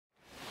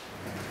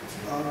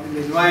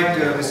invite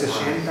Mr.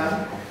 Shayne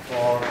Tan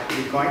for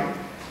BCoin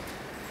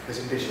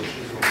presentation.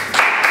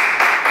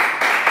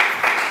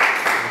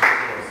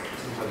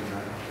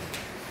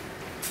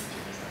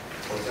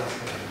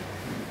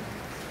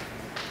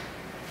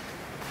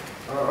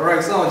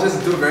 Alright, so I'll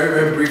just do a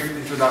very brief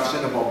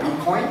introduction about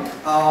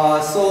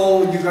BCoin.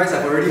 So you guys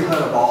have already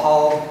heard about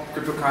how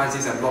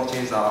cryptocurrencies and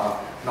blockchains are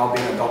now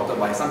being adopted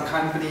by some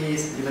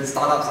companies, even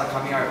startups are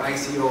coming out with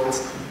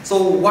ICOs.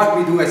 So what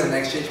we do as an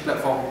exchange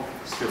platform,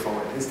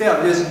 straightforward. Instead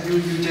of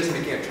you just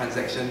making a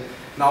transaction,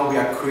 now we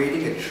are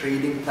creating a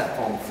trading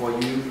platform for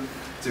you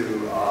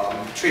to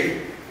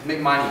trade,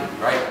 make money,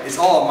 right? It's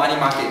all a money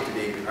market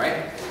today,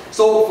 right?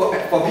 So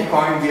for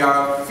BCoin, we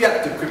are a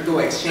fiat to crypto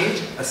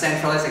exchange, a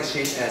centralized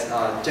exchange as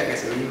Jack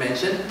has already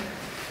mentioned.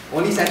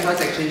 Only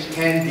centralized exchange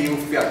can deal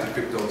fiat to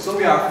crypto. So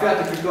we are a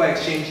fiat to crypto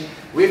exchange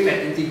with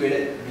an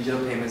integrated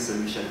digital payment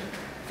solution.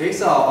 Okay,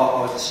 so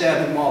I'll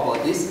share a bit more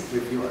about this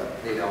with you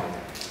later on.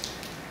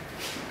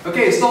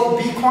 Okay, so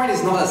BCoin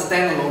is not a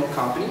standalone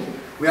company.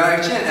 We are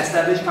actually an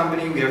established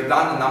company. We have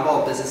done a number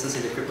of businesses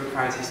in the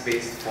cryptocurrency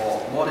space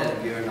for more than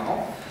a year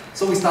now.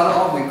 So we started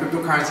off with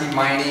cryptocurrency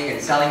mining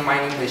and selling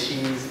mining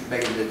machines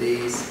back in the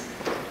days.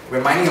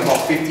 We're mining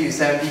about 50 to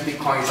 70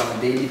 Bitcoins on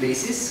a daily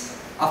basis.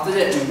 After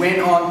that, we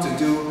went on to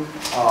do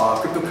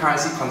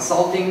cryptocurrency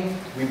consulting.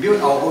 We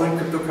built our own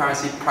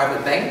cryptocurrency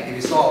private bank. If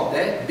you saw up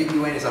there,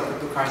 BigUN is our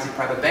cryptocurrency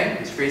private bank,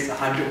 which raised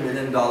 $100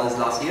 million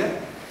last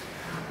year.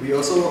 We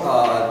also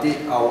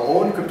did our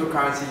own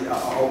cryptocurrency,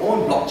 our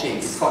own blockchain.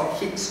 It's called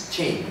HIPS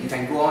chain. You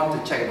can go on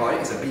to check about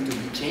it. It's a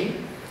B2B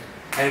chain.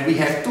 And we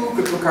have two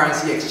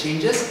cryptocurrency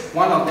exchanges.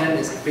 One of them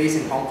is based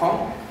in Hong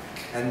Kong,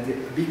 and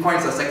BCoin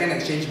is our second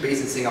exchange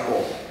based in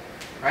Singapore.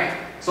 Right?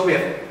 So we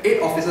have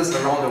 8 offices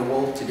around the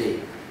world today.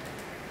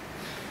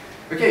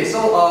 Okay,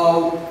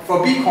 so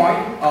for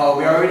BCoin,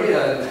 we are already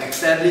an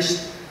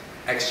established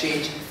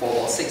exchange for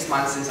about 6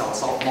 months since our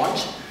soft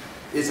launch.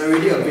 It's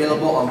already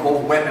available on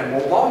both web and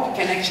mobile. You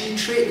can actually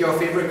trade your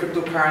favorite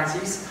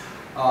cryptocurrencies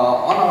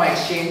on our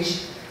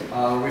exchange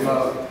with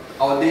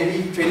our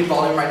daily trading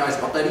volume right now is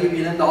about $30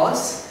 million.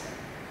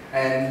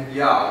 And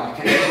yeah, you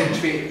can actually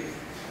trade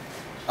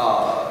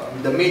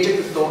the major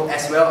crypto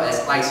as well as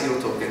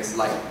ICO tokens.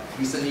 Like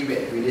recently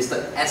we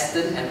listed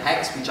Aston and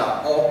Hex, which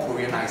are all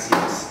Korean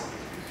ICOs.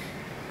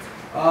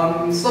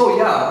 So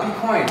yeah,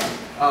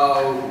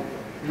 BCoin.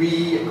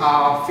 We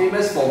are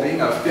famous for being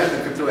a fiat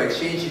to crypto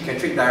exchange. You can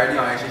trade directly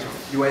on exchange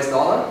of US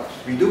dollar.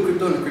 We do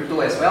crypto to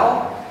crypto as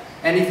well.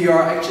 And if you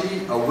are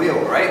actually a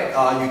whale, right,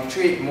 you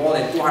trade more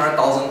than $200,000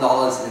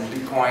 in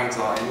Bitcoins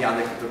or any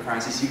other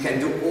cryptocurrencies, you can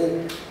do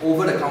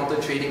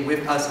over-the-counter trading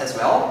with us as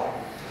well.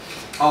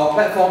 Our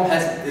platform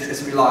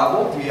is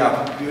reliable. We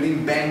are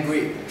building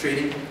bank-grade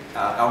trading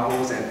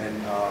algos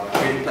and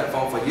trading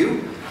platform for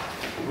you.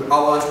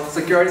 Our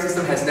security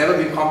system has never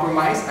been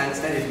compromised. I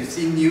understand if you've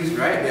seen news,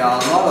 right, there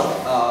are a lot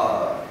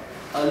of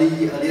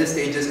earlier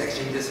stages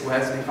exchanges who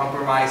has been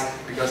compromised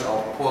because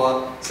of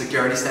poor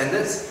security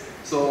standards.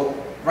 So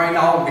right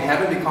now we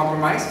haven't been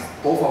compromised,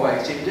 both our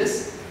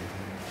exchanges.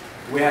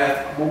 We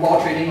have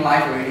mobile trading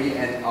live already,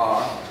 and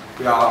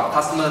we are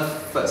customer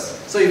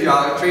first. So if you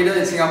are a trader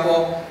in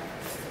Singapore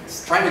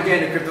trying to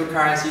get into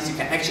cryptocurrencies, you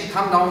can actually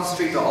come down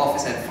straight to our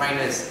office and find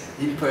us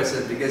in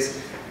person because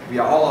we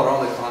are all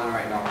around the corner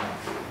right now.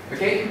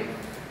 Okay,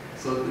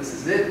 so this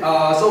is it.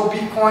 So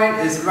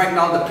BCoin is right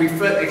now the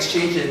preferred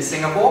exchange in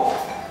Singapore.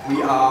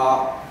 We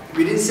are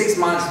within 6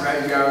 months,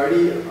 right? We are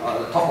already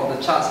the top of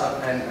the charts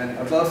and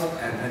above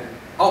and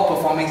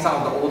outperforming some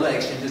of the older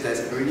exchanges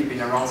that's already been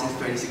around since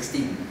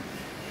 2016.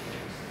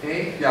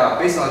 Okay, yeah,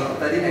 based on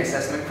 13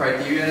 assessment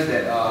criteria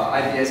that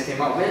IBS came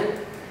up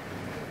with.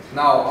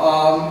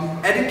 Now,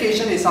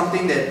 education is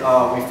something that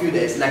we feel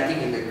that is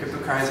lacking in the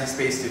cryptocurrency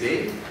space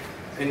today.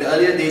 In the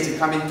earlier days, you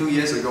come in 2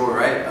 years ago,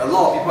 right? A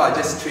lot of people are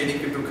just trading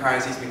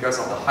cryptocurrencies because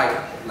of the hype.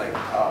 Like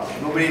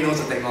nobody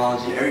knows the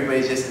technology,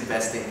 everybody's just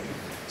investing.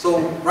 So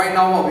right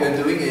now, what we are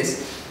doing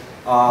is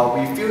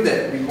we feel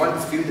that we want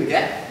to fill the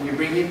gap. We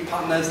bring in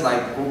partners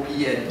like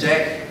Gopi and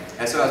Jack,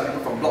 as well as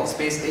people from Block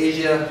Space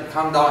Asia to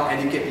come down and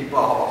educate people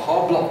about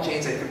how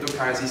blockchains and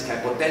cryptocurrencies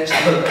can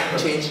potentially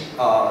change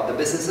the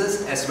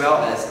businesses as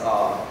well as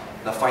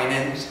the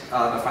finance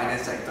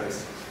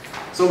sectors.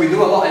 So we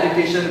do a lot of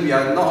education. We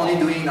are not only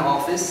doing it in the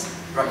office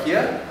right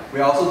here,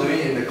 we are also doing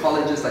it in the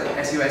colleges like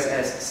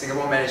SUSS,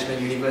 Singapore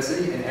Management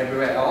University, and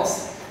everywhere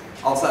else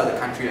outside of the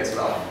country as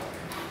well.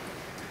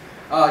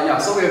 Yeah,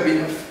 so we have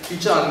been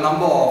featured on a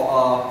number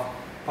of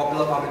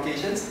popular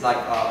publications like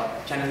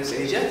Channel News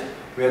Asia.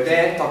 We are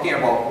there talking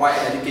about why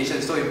education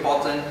is so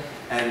important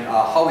and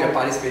how we are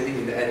participating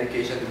in the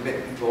education to make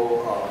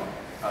people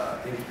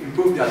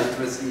improve their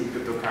literacy in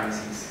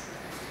cryptocurrencies.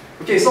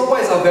 Okay, so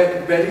what is our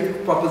value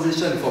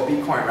proposition for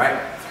BCoin, right?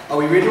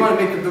 We really want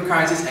to make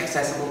cryptocurrencies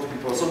accessible to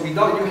people. So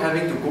without you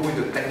having to go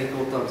into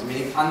technical terms,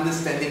 meaning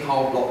understanding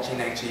how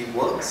blockchain actually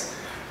works,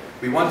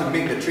 we want to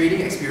make the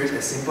trading experience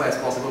as simple as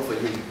possible for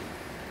you.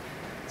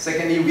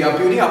 Secondly, we are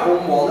building our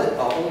own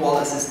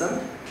wallet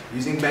system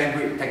using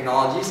bank-grade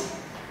technologies.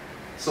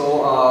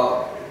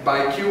 So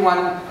by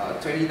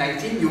Q1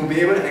 2019, you'll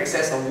be able to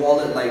access a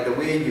wallet like the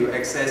way you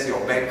access your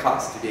bank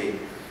cards today.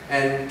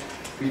 And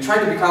we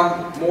try to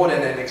become more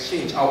than an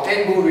exchange. Our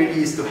end goal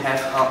really is to have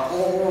an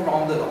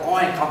all-rounded,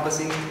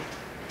 all-encompassing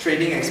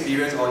trading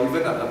experience or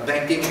even a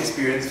banking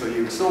experience for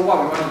you. So what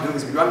we want to do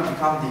is we want to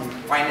become the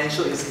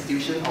financial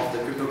institution of the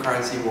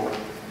cryptocurrency world.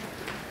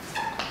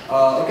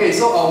 Okay,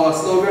 so our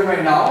slogan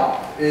right now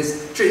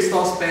is trade,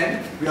 store,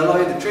 spend. We allow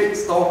you to trade,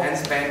 store and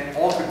spend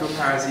all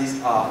cryptocurrencies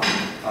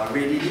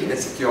readily and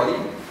securely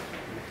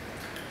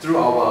through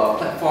our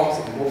platforms,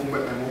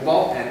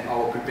 mobile and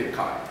our prepaid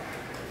card.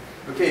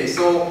 Okay,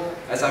 so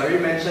as I already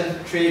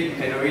mentioned, trade, you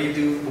can already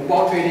do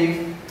mobile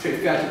trading,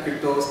 trade fiat to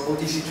cryptos,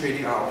 OTC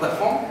trading on our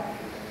platform.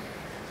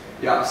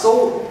 Yeah,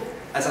 so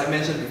as I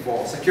mentioned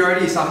before,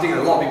 security is something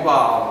a lot of people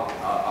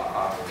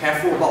are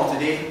careful about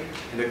today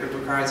in the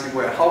cryptocurrency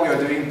world. How we are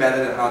doing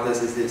better than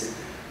others is this.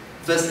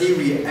 Firstly,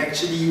 we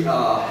actually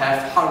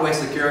have hardware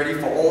security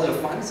for all your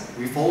funds.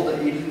 We follow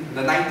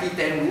the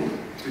 90-10 rule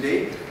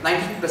today.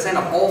 90%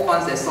 of all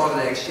funds that stored in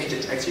the exchange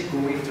is actually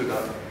going to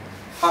the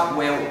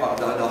hardware,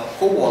 the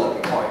cold wallet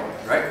we call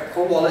it, right?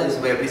 Cold wallet is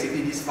where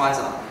basically these funds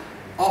are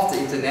off the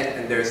internet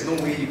and there is no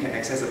way you can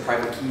access the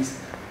private keys.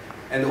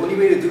 And the only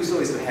way to do so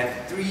is to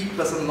have 3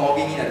 persons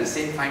logging in at the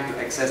same time to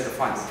access the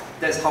funds.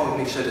 That's how we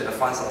make sure that the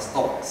funds are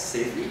stored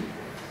safely.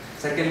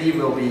 Secondly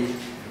will be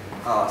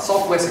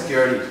software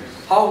security.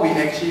 How we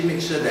actually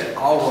make sure that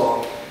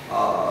our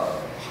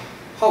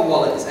hot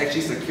wallet is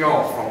actually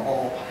secure from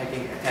all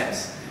hacking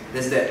attempts.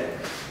 Is that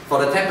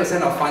for the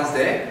 10% of funds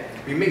there,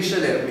 we make sure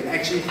that we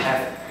actually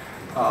have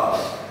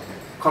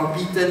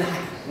competent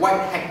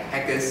white hat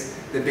hackers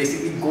that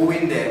basically go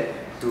in there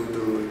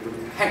to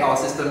hack our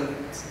system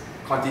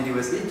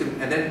continuously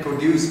and then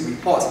produce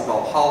reports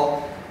about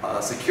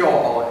how secure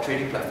our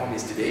trading platform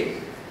is today.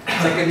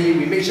 Secondly,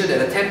 we make sure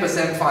that the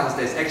 10% funds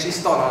that's actually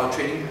stored on our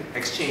trading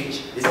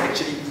exchange is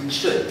actually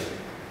insured.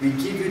 We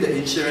give you the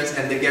insurance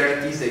and the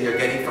guarantees that you're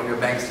getting from your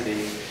banks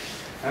today.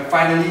 And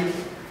finally,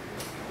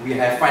 we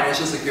have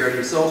financial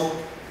security. So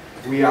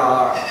we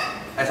are,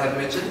 as I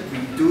mentioned, we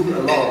do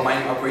a lot of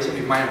mining operations.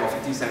 We mine about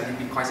 50,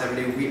 70 Bitcoins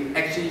every day. We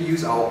actually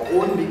use our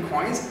own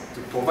Bitcoins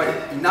to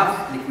provide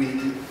enough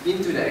liquidity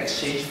into the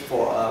exchange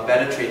for a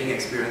better trading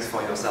experience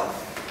for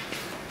yourself.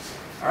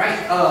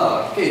 Alright,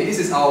 okay, this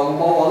is our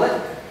mobile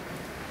wallet.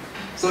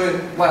 So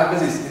what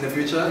happens is in the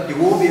future, you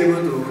will be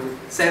able to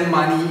send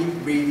money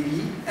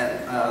readily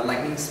at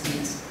lightning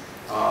speeds,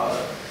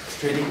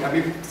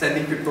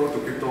 sending crypto to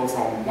crypto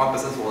from one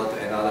person's wallet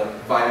to another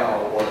via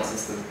our wallet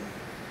system.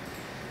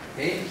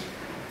 Okay,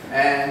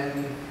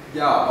 and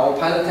yeah, our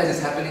pilot test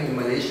is happening in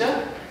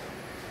Malaysia.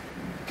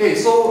 Okay,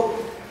 so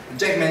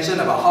Jack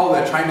mentioned about how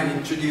we're trying to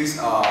introduce,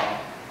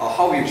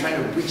 how we're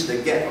trying to bridge the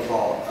gap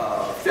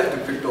about fiat to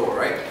crypto,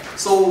 right?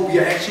 So we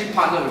are actually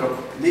partnered with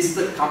a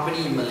listed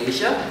company in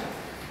Malaysia.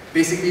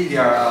 Basically, they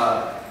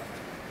are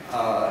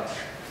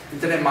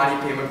internet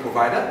money payment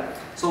provider.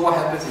 So what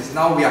happens is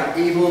now we are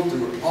able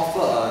to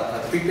offer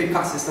a prepaid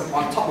card system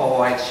on top of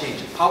our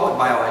exchange, powered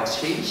by our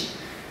exchange.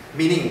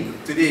 Meaning,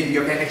 today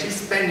you can actually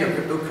spend your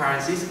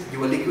cryptocurrencies, you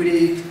will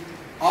liquidate it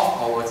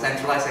off our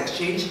centralized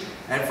exchange,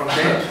 and from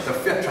there, the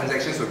fiat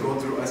transactions will go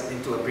through us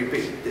into a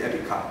prepaid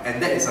debit card.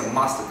 And that is a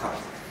Masterclass.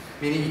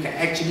 Meaning you can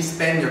actually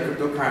spend your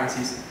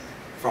cryptocurrencies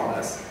from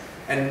us.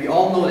 And we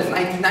all know that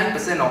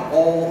 99% of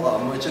all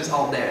merchants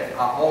out there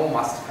are all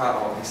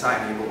Mastercard or Visa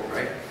enabled,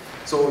 right?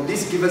 So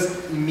this gives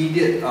us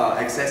immediate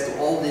access to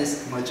all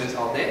these merchants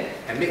out there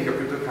and make your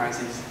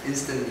cryptocurrencies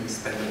instantly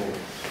spendable.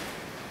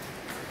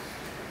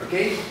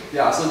 Okay,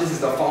 yeah, so this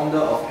is the founder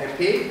of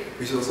Pay,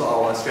 which is also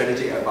our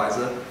strategic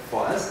advisor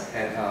for us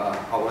and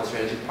our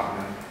strategic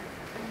partner.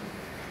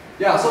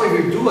 Yeah, so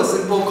if you do a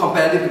simple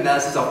comparative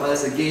analysis of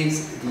us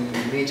against the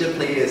major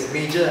players,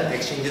 major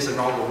exchanges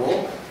around the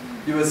world,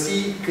 you will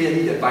see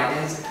clearly that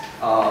Binance,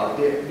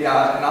 they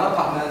are another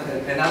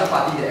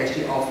party that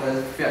actually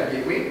offers fiat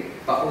gateway,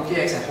 but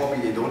OKX and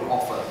Huobi, they don't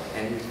offer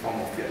any form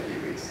of fiat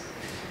gateways.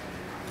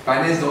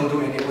 Binance don't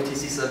do any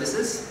OTC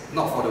services,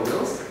 not for the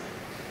whales,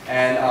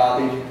 and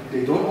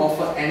they don't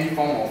offer any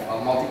form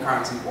of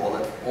multi-currency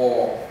wallet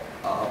or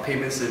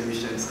payment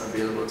solutions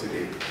available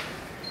today.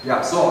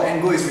 Yeah, so our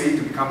end goal is really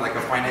to become like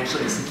a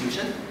financial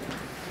institution.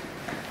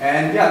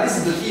 And yeah, this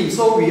is the team.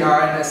 So we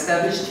are an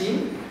established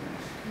team.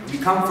 We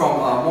come from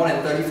more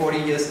than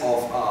 30-40 years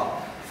of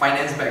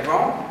finance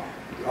background.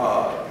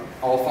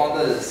 Our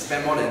founders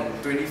spent more than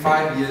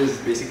 25 years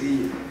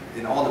basically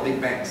in all the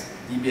big banks,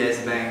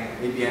 DBS Bank,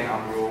 ABN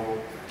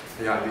AMRO,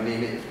 yeah, you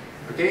name it.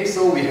 Okay,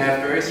 so we have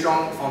very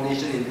strong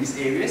foundation in these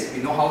areas.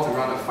 We know how to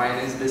run a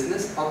finance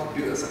business, how to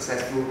build a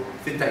successful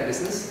fintech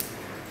business.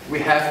 We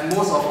have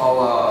most of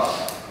our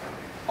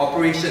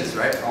operations,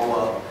 right,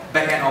 our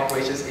back-end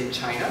operations in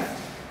China.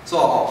 So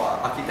our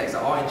architects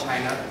are all in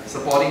China,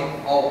 supporting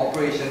all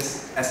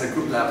operations as a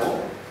group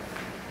level.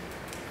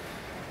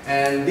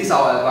 And these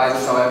are our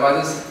advisors. Our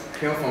advisors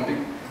hail from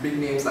big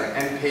names like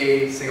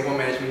MPay, Singapore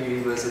Management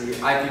University,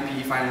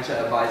 IPP, financial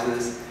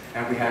advisors,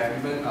 and we have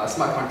even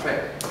smart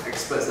contract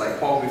experts like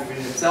Paul Griffin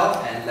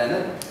himself and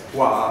Leonard,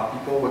 who are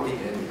people working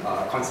in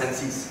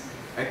consensus.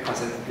 Right?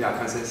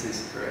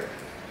 Consensus, correct.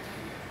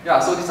 Yeah,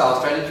 so these are our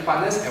strategy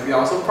partners, and we are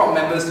also proud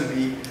members to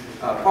be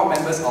proud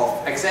members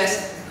of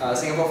Access,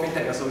 Singapore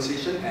Fintech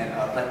Association, and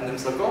Platinum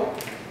Circle.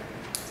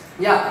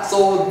 Yeah,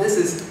 so this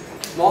is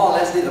more or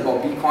less it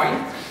about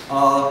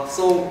BCoin.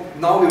 So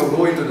now we will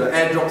go into the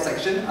airdrop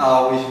section,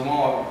 which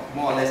more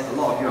or less a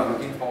lot of you are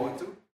looking forward to.